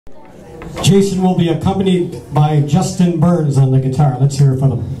Jason will be accompanied by Justin Burns on the guitar. Let's hear it for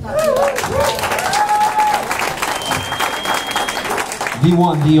them. The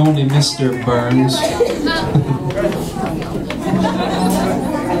one, the only Mr. Burns.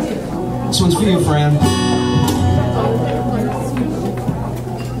 This one's for you, friend.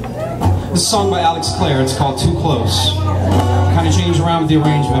 This is a song by Alex Clare. It's called Too Close. Kind of changed around with the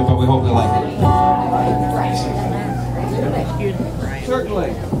arrangement, but we hope you like it.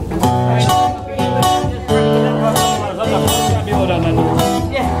 Certainly.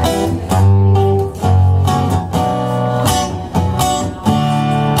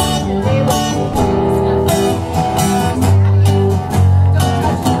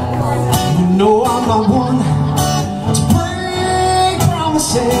 No, I'm not one to break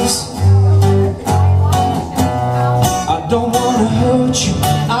promises. I don't want to hurt you,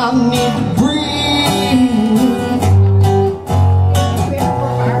 I need to breathe.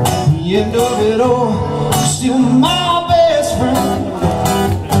 The end of it all, you're still my best friend.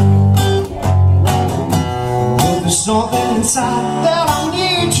 But there's something inside that I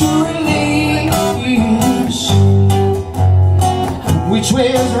need to release. Which way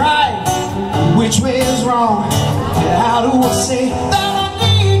is right? Which way is wrong? How do I say that I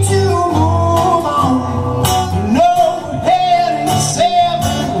need to move on? No, we're heading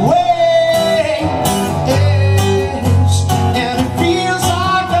separate ways, and it feels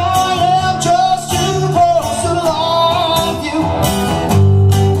like I am just too close to love you.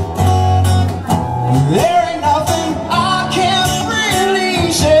 There ain't nothing I can't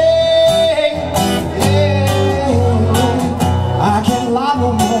really say. I can't lie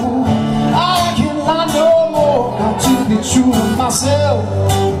no more. True to myself,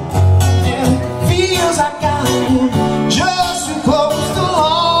 and it feels like I am just too close to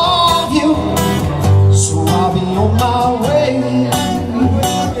love you. So I'll be on my way.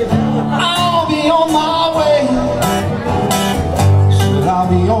 I'll be on my way. So I'll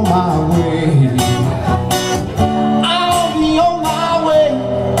be on my way. I'll be on my way.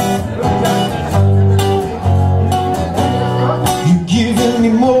 You're giving me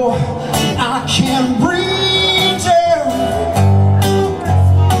more than I can breathe.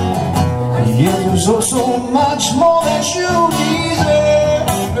 There's also much more that you deserve.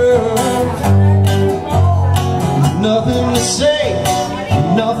 Nothing to say,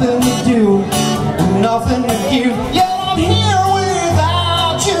 nothing to do, nothing to give. Yet I'm here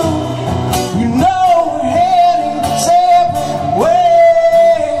without you. You know we're heading separate ways,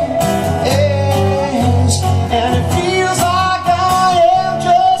 and it feels like I am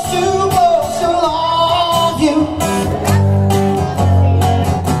just too close to love you.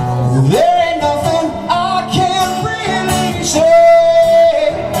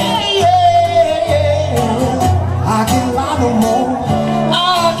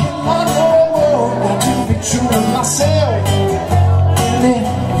 Myself, and it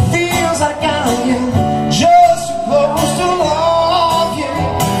feels like I am just too close to love you.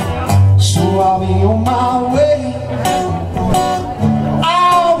 So I'll be on my way.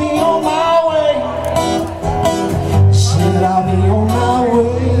 I'll be on my way. Said I'll be on my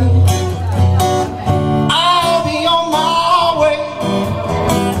way. I'll be on my way.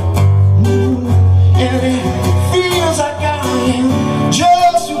 And it feels like I am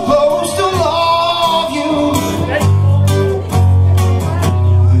just too close to love.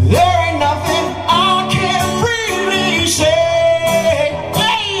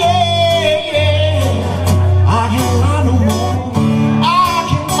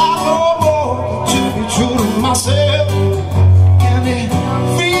 Myself, and it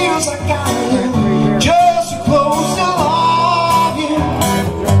feels like I am just too close to love you.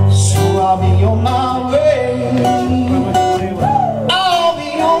 So I'll be on my way. I'll be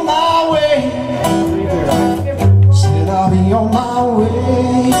on my way. Said I'll be on my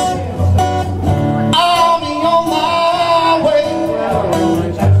way. I'll be on my way.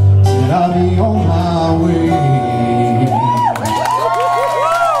 Said I'll be on my way.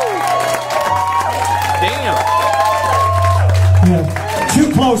 Too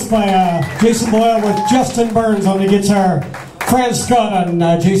Close by Jason Boyle with Justin Burns on the guitar. Fran Scott on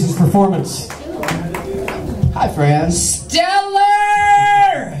Jason's performance. Hi, Fran. Stellar!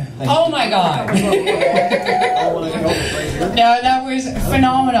 Oh my God. No, that was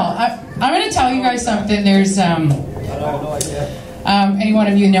phenomenal. I'm going to tell you guys something. There's any one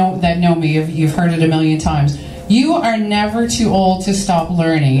of you that know me, you've heard it a million times. You are never too old to stop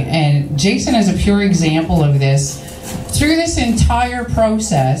learning, and Jason is a pure example of this. Through this entire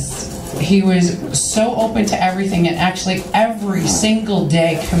process, he was so open to everything, and actually every single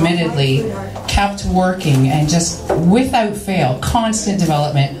day committedly kept working, and just without fail, constant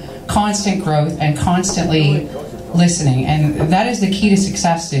development, constant growth and constantly listening, and that is the key to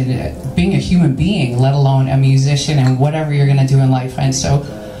success in being a human being, let alone a musician and whatever you're going to do in life. And so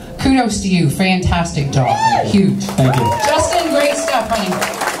kudos to you. Fantastic job. Huge. Thank you. Justin, great stuff, honey.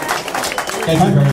 Thank you very much.